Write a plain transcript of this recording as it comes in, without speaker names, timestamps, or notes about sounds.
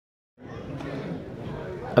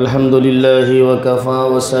الحمد لله وكفى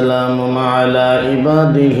وسلام على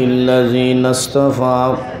عباده الذين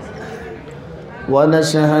اصطفى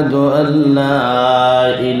ونشهد أن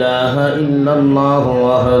لا إله إلا الله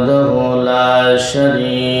وحده لا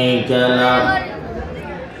شريك له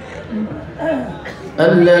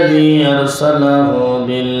الذي أرسله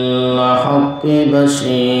بالحق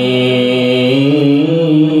بشيرا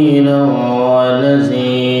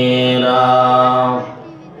ونذيرا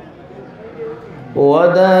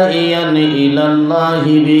وداعيا إلى الله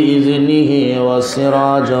بإذنه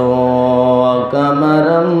وسراجا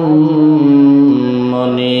وقمرا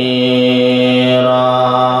منيرا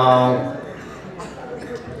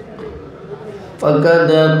فقد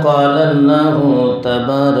قال الله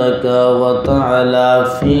تبارك وتعالى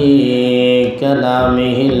في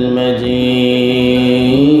كلامه المجيد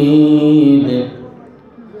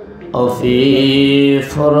وفي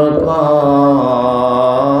فرقانه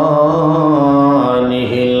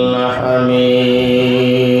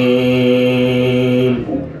الحميد.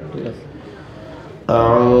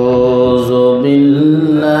 أعوذ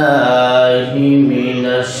بالله من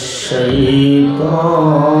الشيطان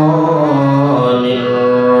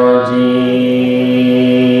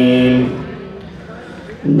الرجيم.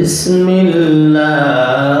 بسم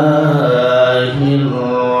الله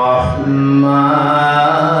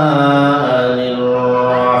الرحمن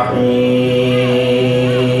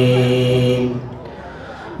الرحيم.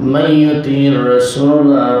 من يطع الرسول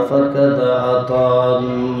فقد أطاع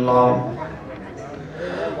الله.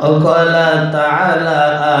 وقال تعالى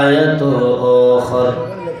آية أخرى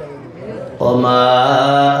وما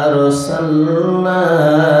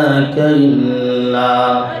أرسلناك إلا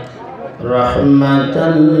رحمة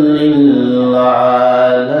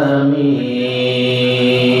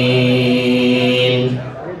للعالمين.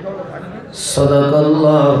 صدق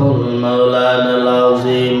الله المولانا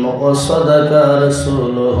العظيم وصدق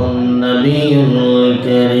رسوله النبي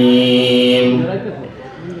الكريم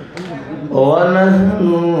ونحن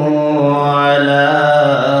على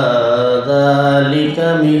ذلك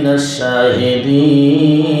من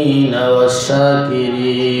الشاهدين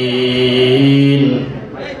والشاكرين.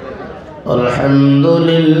 الحمد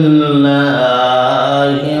لله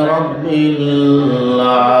رب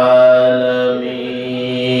العالمين.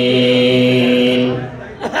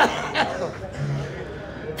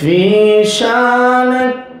 في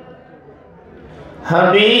شانك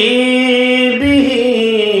حبيبه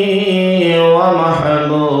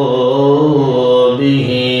ومحبوبه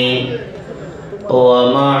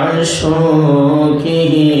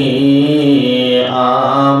ومعشوقه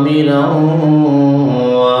آمرا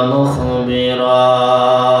ومخبرا.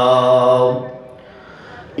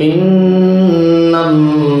 إن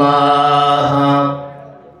الله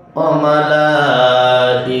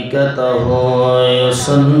وملائكته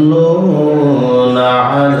يصلون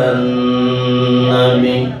على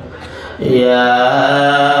النبي يا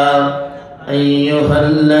أيها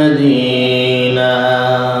الذين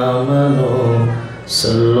آمنوا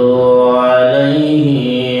صلوا عليه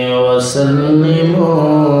وسلموا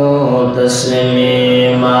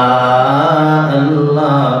تسليما.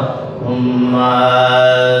 اللهم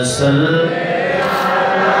صل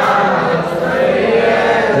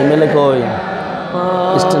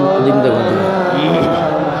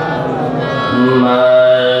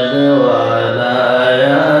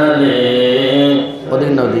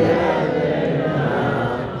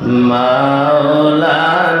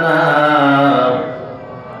على مولانا.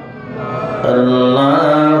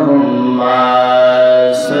 اللهم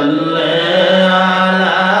صل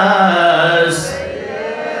على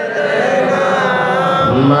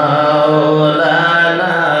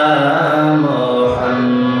مولانا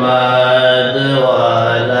محمد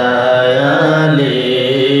وعلى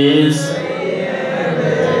آله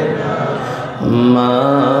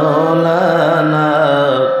مولانا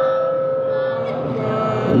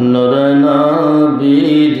نور نبی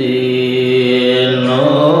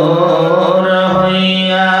نور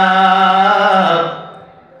হইয়া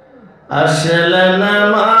আসলেন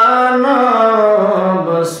মানব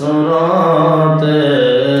সুরতে।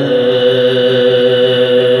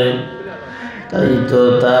 তাই তো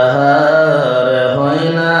তাহার হয়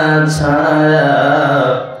না ছায়া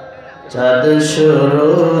চাঁদ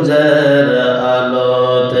সূরজের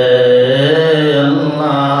আলোতে।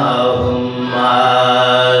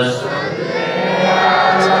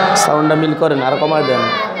 সাউন্ডটা মিল করেন আর কমায় দেন।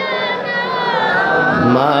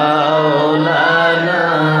 মাওলানা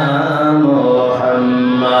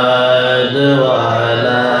মুহাম্মদ ওয়া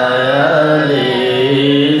আলা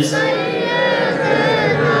আলিহি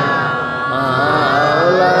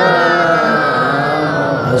মাওলানা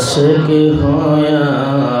আশিক হইয়া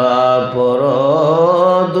পর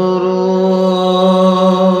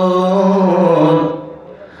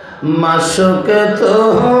আশুক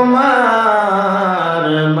তোমার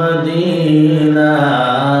মদিনা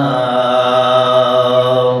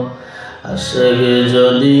আশিক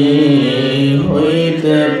যদি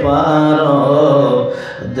হইতে পারো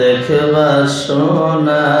দেখবা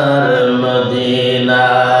সোনার মদিনা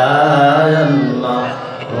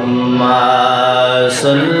আল্লাহুম্মা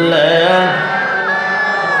সাল্লি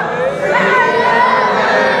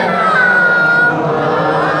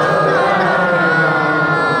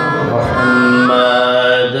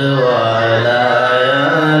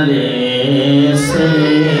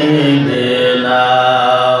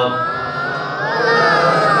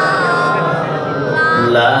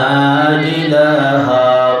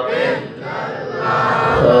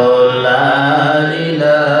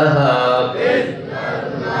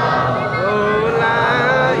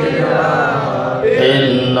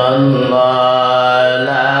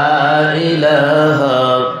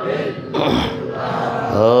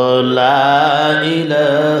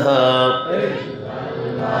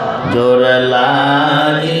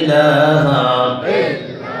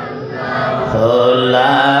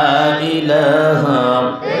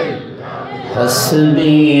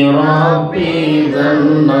حسبي ربي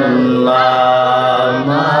ذل الله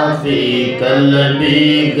ما في قلبي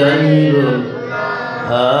غير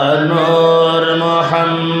نور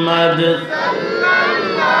محمد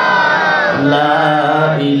لا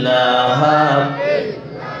إله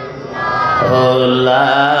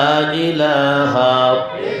لا إله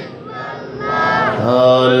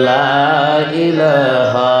لا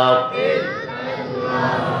إله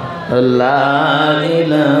لا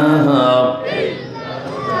إله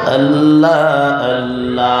الله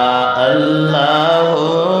الله الله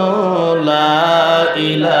لا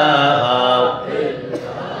إله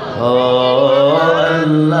الله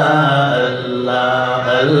الله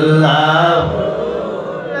الله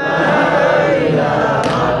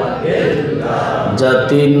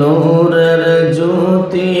জাতি নূরের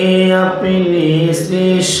জ্যোতি আপনি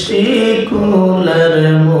সৃষ্টি কুলের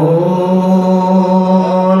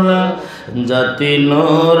মূল জাতি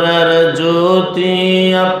নূরের জ্যোতি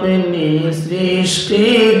আপনি সৃষ্টি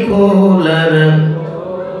কুলের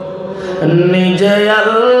নিজে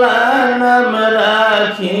আল্লাহ নাম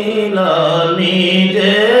রাখিল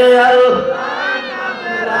নিজে আল্লাহ নাম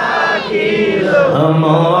রাখিল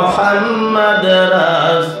মুহাম্মদ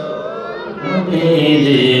রাসূল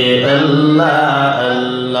আল্লাহ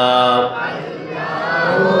আল্লাহ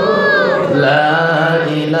লা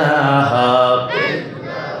ইলাহা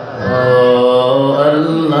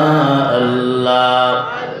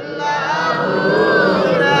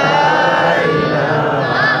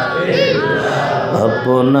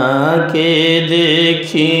আপনাকে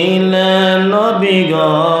দেখিলে নবী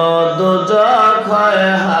গো দোজখ হয়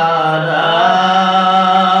হারাম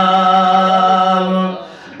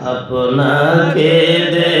আপনাকে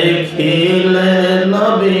দেখিলে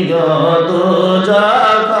নবী গো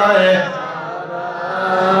দোজখ হয়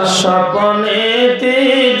স্বপ্নেতে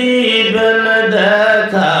দিবেন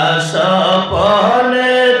দেখা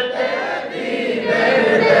স্বপ্নেতে দিবেন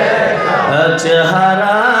দেখা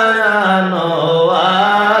চেহারা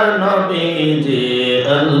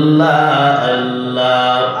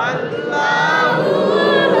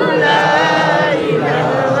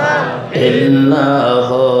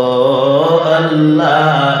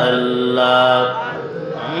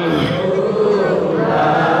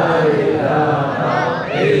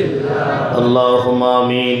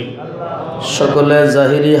সকলে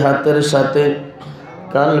জাহিরি হাতের সাথে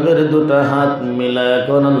কালবের দুটা হাত মিলায়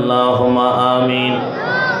কোন আল্লাহুম্মা আমিন।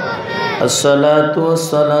 আসসালাতু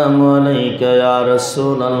ওয়াসসালামু আলাইকা ইয়া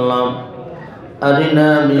রাসূলুল্লাহ আরিনা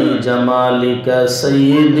বিজামালিকা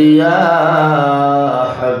সাইয়্যিদি ইয়া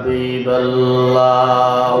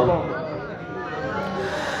হাবিবাল্লাহ।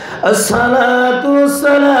 আসসালাতু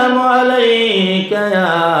ওয়াসসালামু আলাইকা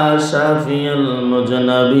ইয়া শাফিউল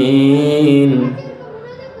মুজনাবিন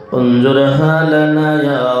انظر حالنا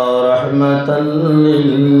يا رحمة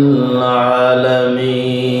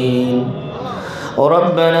للعالمين.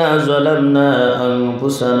 ربنا ظلمنا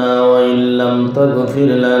أنفسنا وإن لم تغفر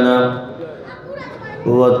لنا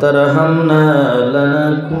وترحمنا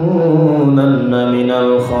لنكونن من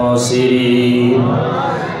الخاسرين.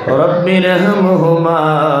 رب ارحمهما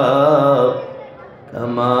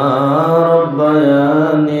كما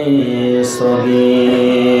ربياني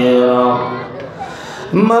صغيرا.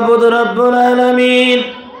 মাবুদ রব্বুল আলামিন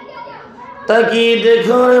তাকিয়ে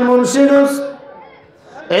দেখো রে মুন্সিগঞ্জ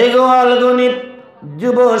এই গোয়ালগণিত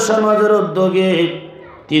যুব সমাজের উদ্যোগে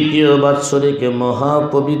তৃতীয় বাৎসরিক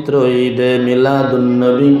মহাপবিত্র ঈদে মিলাদুন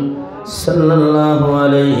নবী সাল্লাল্লাহু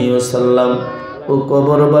আলাইহি ওয়াসাল্লাম ও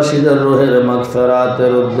কবরবাসীদের রুহের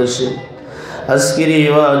মাগফিরাতের উদ্দেশ্যে আজকের এই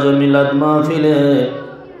ওয়াজ ও মিলাদ মাহফিলে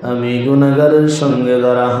আমি গুনাহগারের সঙ্গে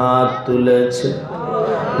যারা হাত তুলেছে,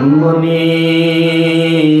 মনি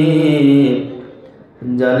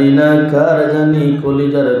জানি না কার জানি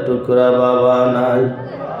কলিজার টুকরা বাবা নাই।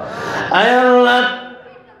 আয় আল্লাহ,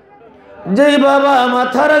 যেই বাবা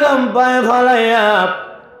মাথার গাম পায়ে ফালাইয়া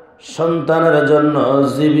সন্তানের জন্য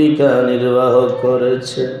জীবিকা নির্বাহ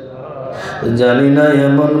করেছে, জানি না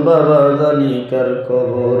এমন বাবা জানি কার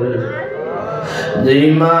কবরে। যেই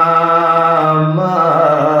মা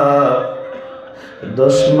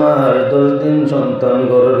 10 মাস 10 দিন সন্তান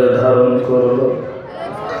গর্ভে ধারণ করলো,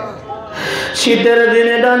 শীতের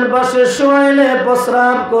দিনে ডান পাশে শোয়াইলে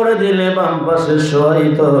প্রস্রাব করে দিলে বাম পাশে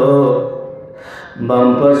শোয়াইতো, বাম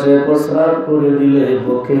পাশে প্রস্রাব করে দিলে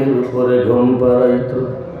বুকের উপরে ঘুম পাড়াইতো।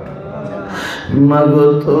 মাগো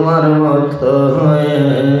তোমার মতো হয়ে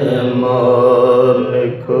মনে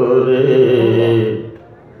করে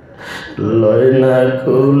লয় না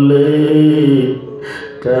খুলে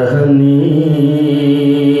কাহানি,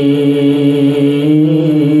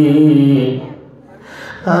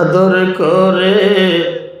 আদর করে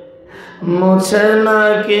মুছে না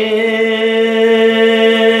কে,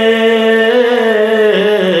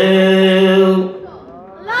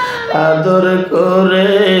 আদর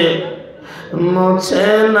করে মুছে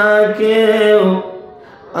না কেউ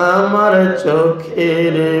আমার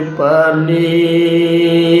চোখের পানি।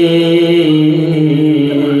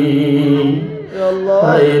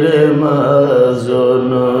 হায়রে মা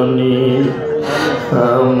জননী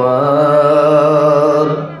আমার,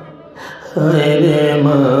 হায়রে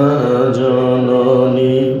মা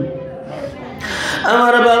জননী।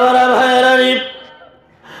 আমার বাবারা ভাইয়েরা,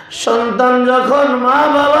 সন্তান যখন মা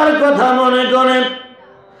বাবার কথা মনে করে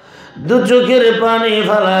দু চোখের পানি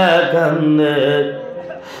ফালায় কান্দে,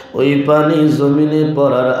 ওই পানি জমিনে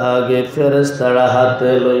পড়ার আগে ফেরেশতারা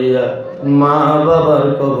হাতে লইয়া মা বাবার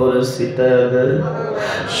কবরে ছিটায় দেয়।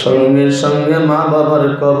 সঙ্গে সঙ্গে মা বাবার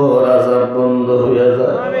কবর আযাব বন্ধ হয়ে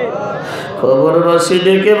যায়। কবরবাসী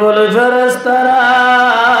ডেকে বলে, ফেরেশতারা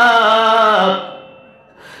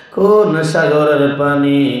কোন সাগরের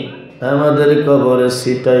পানি আমাদের কবরে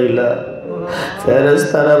ছিটাইলা?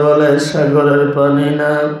 ফেরেশতারা বলে, সাগরের পানি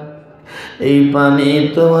না, এই পানি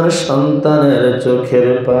তোমার সন্তানের চোখের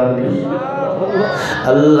পানি।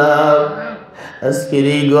 আল্লাহ, আজকের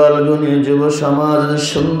এই গোয়ালগুনির যুব সমাজ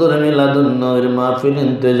সুন্দর মিলাদুন্নবীর মাহফিল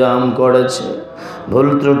ইন্তজাম করেছে, ভুল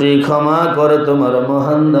ত্রুটি ক্ষমা করে তোমার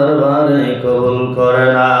মহান দরবারে কবুল করে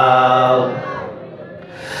নাও।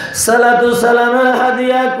 সালাতু সালামের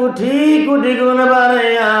হাদিয়া কোটি কোটি গুণ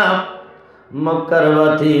বাড়াইয়া মক্কার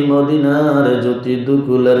বাতি মদিনার জ্যোতি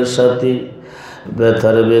দুকুলের সাথী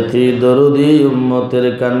ব্যথার ব্যথি দরুদি উম্মতের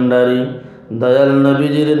কান্ডারি দয়াল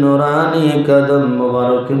নবীজির নুরানি কদম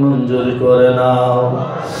মুবারক মঞ্জুর করে নাও।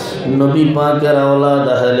 নবী পাকের আওলাদ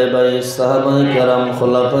আহলে বাইত সাহাবায়ে কেরাম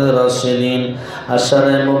খোলাফায়ে রাশিদিন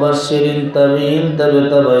আশারে মুবাশশিরিন তাবিঈন তাবে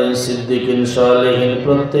তাবিঈন সিদ্দিকিন সালেহিন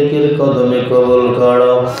প্রত্যেকের কদমে কবুল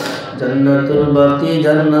করো। জান্নাতুল বাকি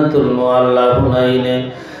জান্নাতুল মুআল্লা হুনাইনে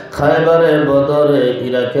খায়বারে বদরে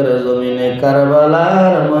ইরাকের জমিনে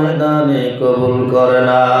কারবালার ময়দানে কবুল করে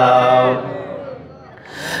নাও।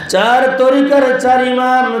 চার তরিকার চার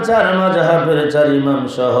ইমাম, চার মাযহাবের চার ইমাম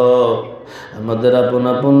সহ আমাদের আপন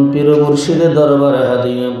আপন পীর মুর্শিদের দরবারে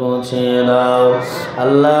হাদিয়া পৌঁছিয়ে দাও।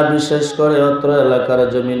 আল্লাহ, বিশেষ করে অত্র এলাকার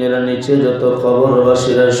জমিনের নিচে যত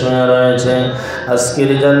কবরবাসীরা শুয়ে রয়েছে, আজকের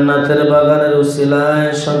জান্নাতের বাগানের উসিলায়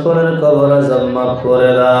সকলের কবর আযাব মাফ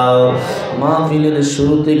করে দাও। মাহফিলের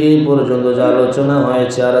শুরু থেকেই পর্যন্ত যা আলোচনা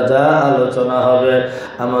হয়েছে আর যা আলোচনা হবে,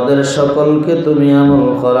 আমাদের সকলকে তুমি আমল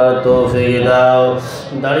করার তৌফিক দাও।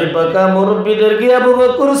 দাড়ি পাকা মুরব্বীদেরকে আবু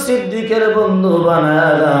বকর সিদ্দিকের বন্ধু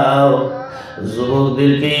বানায় দাও।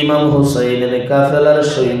 যুবকদেরকে ইমাম হুসাইনের কাফেলার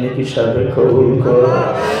সৈনিক হিসাবে কবুল করো।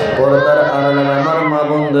 পর্দার আড়ালে আমার মা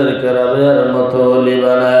বোনদেরকে রাবেয়ার মতো ওলি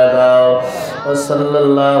বানায় দাও।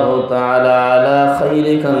 সাল্লাল্লাহু তাআলা আলা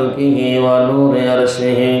খাইরি খালকিহি ওয়া নূরি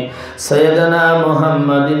আরশিহি সাইয়্যিদানা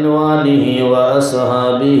মুহাম্মাদিন ওয়া আলিহি ওয়া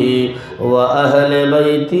আসহাবিহি ওয়া আহলি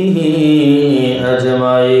বাইতিহি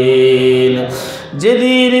আজমাইন।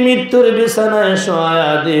 যেদিন মৃত্যুর বিছানায় শোয়া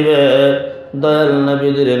দিবে, দয়াল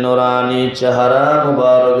নবীদের নুরানি চেহারা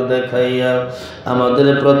মুবারক দেখাইয়া আমাদের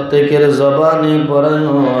প্রত্যেকের জবানে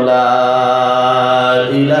পড়ানো লা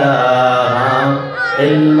ইলাহা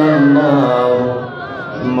ইল্লাল্লাহ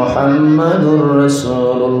মুহাম্মাদুর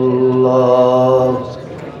রাসূলুল্লাহ।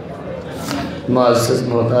 মুআজ্জিজ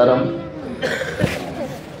মুহতারাম,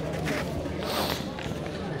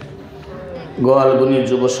 গোয়ালগুনি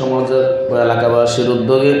যুব সমাজের ও এলাকাবাসীর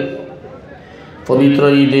উদ্যোগে পবিত্র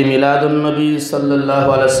ঈদে মিলাদুন্নবী সাল্লাল্লাহু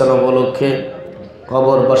আলাইহি সাল্লাম উপলক্ষে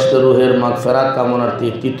কবরবাসী রুহের মাগফিরাত কামনার্থে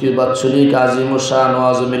তৃতীয় বাৎসরিক আজিম শান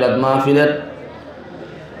ওয়াজ মিলাদ মাহফিলের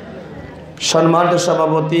সম্মানিত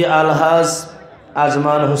সভাপতি আলহাজ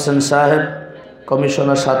আজমান হোসেন সাহেব,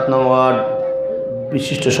 কমিশনার 7 নং ওয়ার্ড,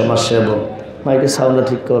 বিশিষ্ট সমাজসেবক। মাইকের সাউন্ডটা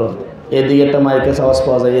ঠিক করো। এদিকে একটা মাইকের আওয়াজ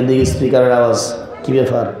পাওয়া যায়, এদিকে স্পিকারের আওয়াজ। কী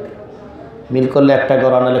ব্যাপার? মিল করলে একটা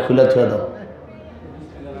করো, নাহলে খুলে থুয়ে দাও।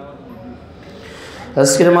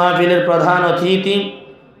 আজকের মাহফিলের প্রধান অতিথি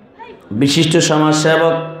বিশিষ্ট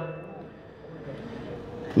সমাজসেবক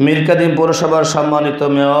মীরকাদিম পৌরসভার সম্মানিত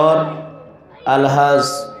মেয়র আলহাজ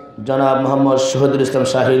জনাব মোহাম্মদ শহীদুল ইসলাম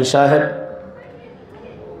শাহিন সাহেব,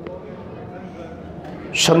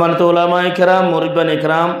 সম্মানিত উলামায়ে কেরাম, মুরব্বিয়ান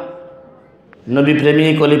ইকরাম, নবী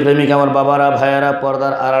প্রেমিক, অলি প্রেমিক আমার বাবারা, ভাইয়ারা,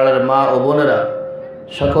 পর্দার আড়ালের মা ও বোনেরা,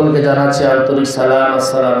 সকলকে জানাচ্ছি আন্তরিক সালাম।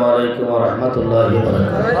 আসসালামু আলাইকুম ওয়া রাহমাতুল্লাহি ওয়া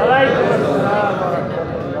বারাকাতুহু।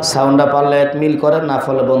 সাউন্ডটা পারলে এক মিল করেন, না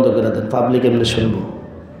ফলে বন্ধ করে দেন, পাবলিক এমনি শুনব।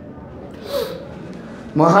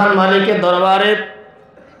 মহান মালিকের দরবারে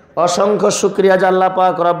অসংখ্য শুকরিয়া যে আল্লাহ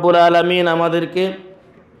পাক রব্বুল আলামিন আমাদেরকে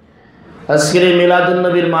আজকের এই মিলাদুন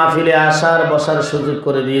নবীর মাহফিলে আসার বসার সুযোগ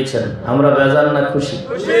করে দিয়েছেন। আমরা বেজার না খুশি?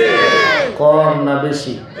 কম না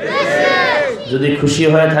বেশি? যদি খুশি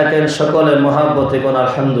হয়ে থাকেন সকলে মহাব্বতে কোন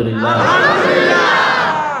আলহামদুলিল্লাহ।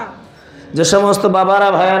 যে সমস্ত বাবারা,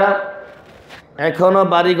 ভাইয়ারা এখনও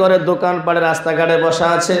বাড়িঘরে, দোকানপাড়ে, রাস্তাঘাটে বসা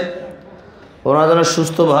আছে, ওরা যেন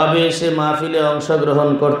সুস্থভাবে এসে মাহফিলে অংশগ্রহণ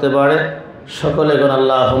করতে পারে, সকলে কোন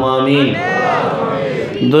আল্লাহুম্মা আমিন।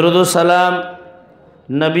 দরুদ ও সালাম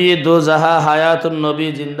নবী দো জাহা হায়াতুন নবী,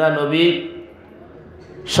 জিন্দা নবী,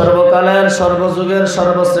 সর্বকালের সর্বযুগের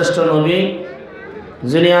সর্বশ্রেষ্ঠ নবী,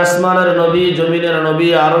 যিনি আসমানের নবী, জমিনের নবী,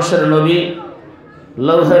 আরশের নবী,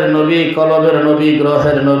 লৌহের নবী, কলবের নবী,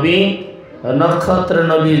 গ্রহের নবী, নক্ষত্রের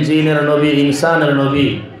নবী, জিনের নবী, ইনসানের নবী,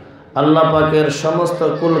 আল্লাহ পাকের সমস্ত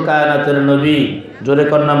কুল কায়নাতের নবী। জোরে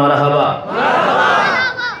কন্যা মারহাবা।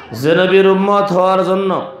 যে নবীর উম্মত হওয়ার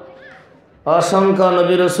জন্য অসংখ্য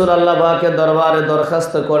নবী রাসূল আল্লাহ পাকের দরবারে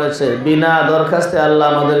দরখাস্ত করেছে, বিনা দরখাস্তে আল্লাহ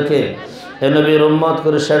আমাদেরকে এ নবীর উম্মত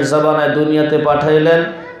করে শেষ জামানায় দুনিয়াতে পাঠাইলেন।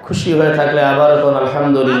 খুশি হয়ে থাকলে আবার কোন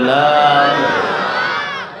আলহামদুলিল্লাহ।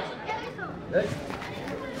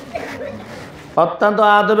 অত্যন্ত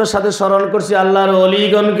আদবের সাথে স্মরণ করছি আল্লাহর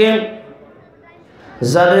ওলিগণকে,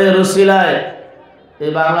 যাদের উসিলায়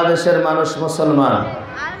এই বাংলাদেশের মানুষ মুসলমান।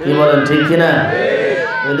 কি বলেন, ঠিক কিনা?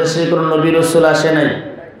 এদেশে কোনো নবী রাসূল আসে নাই,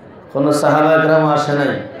 কোনো সাহাবা একরাম আসে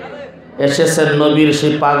নাই, এসেছেন নবীর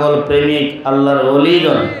সেই পাগল প্রেমিক আল্লাহর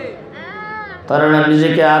ওলিগণ। তারা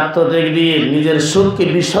নিজেকে আত্মত্যাগ দিয়ে, নিজের সুখকে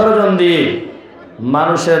বিসর্জন দিয়ে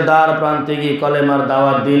মানুষের দ্বার প্রান্তে গিয়ে কলেমার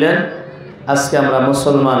দাওয়াত দিলেন। আজকে আমরা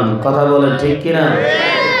মুসলমান। কথা বলেন, ঠিক কিনা?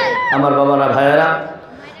 আমার বাবারা, ভাইয়েরা,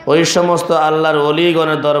 ওই সমস্ত আল্লাহর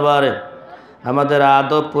ওলিগণের দরবারে আমাদের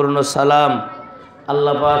আদবপূর্ণ সালাম।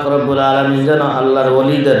 আল্লাহ পাক রব্বুল আলামিন যেন আল্লাহর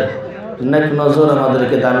ওলিদের নেক নজর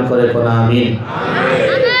আমাদেরকে দান করে কোন আমিন।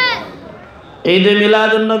 ঈদে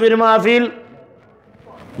মিলাদুন নবীর মাহফিল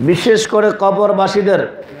বিশেষ করে কবরবাসীদের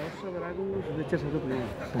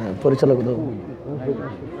পরিচালক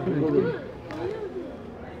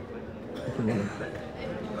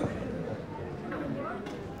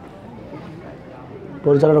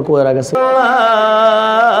পরিচালনা কোয়ার আগে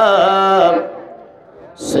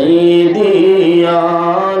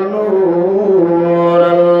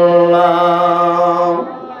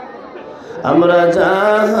আমরা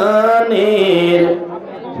জাহানের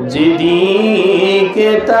যেদিকে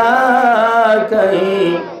তাকাই,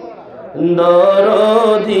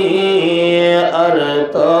 দরদি আর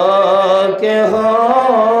তো কেহ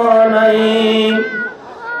নাই,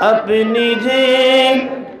 আপনি যে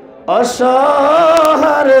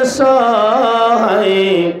অসহার সহায়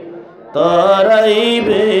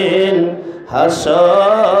তরাইবেন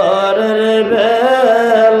হাসরের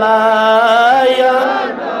বেলায়।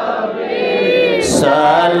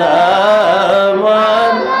 সালাম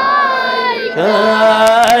আলাইকা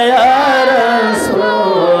ইয়া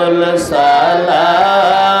রাসূল,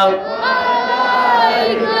 সালাম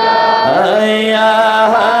আলাইকা ইয়া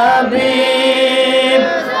হাবিব,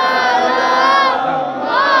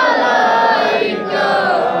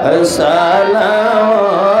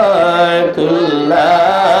 সালাওয়াতুল্লাহ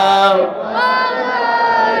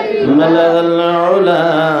মালাল উলা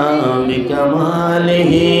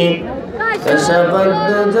বিকামালিহি কাশাফাদ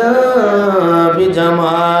দুজা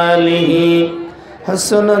বিজামালিহি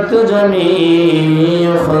হাসনাত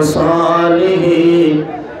জামিউ খাসালিহি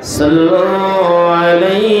সাল্লু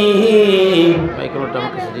আলাইহি।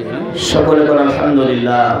 সকলে বলেন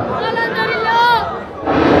আলহামদুলিল্লাহ।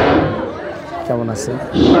 কেমন আছেন?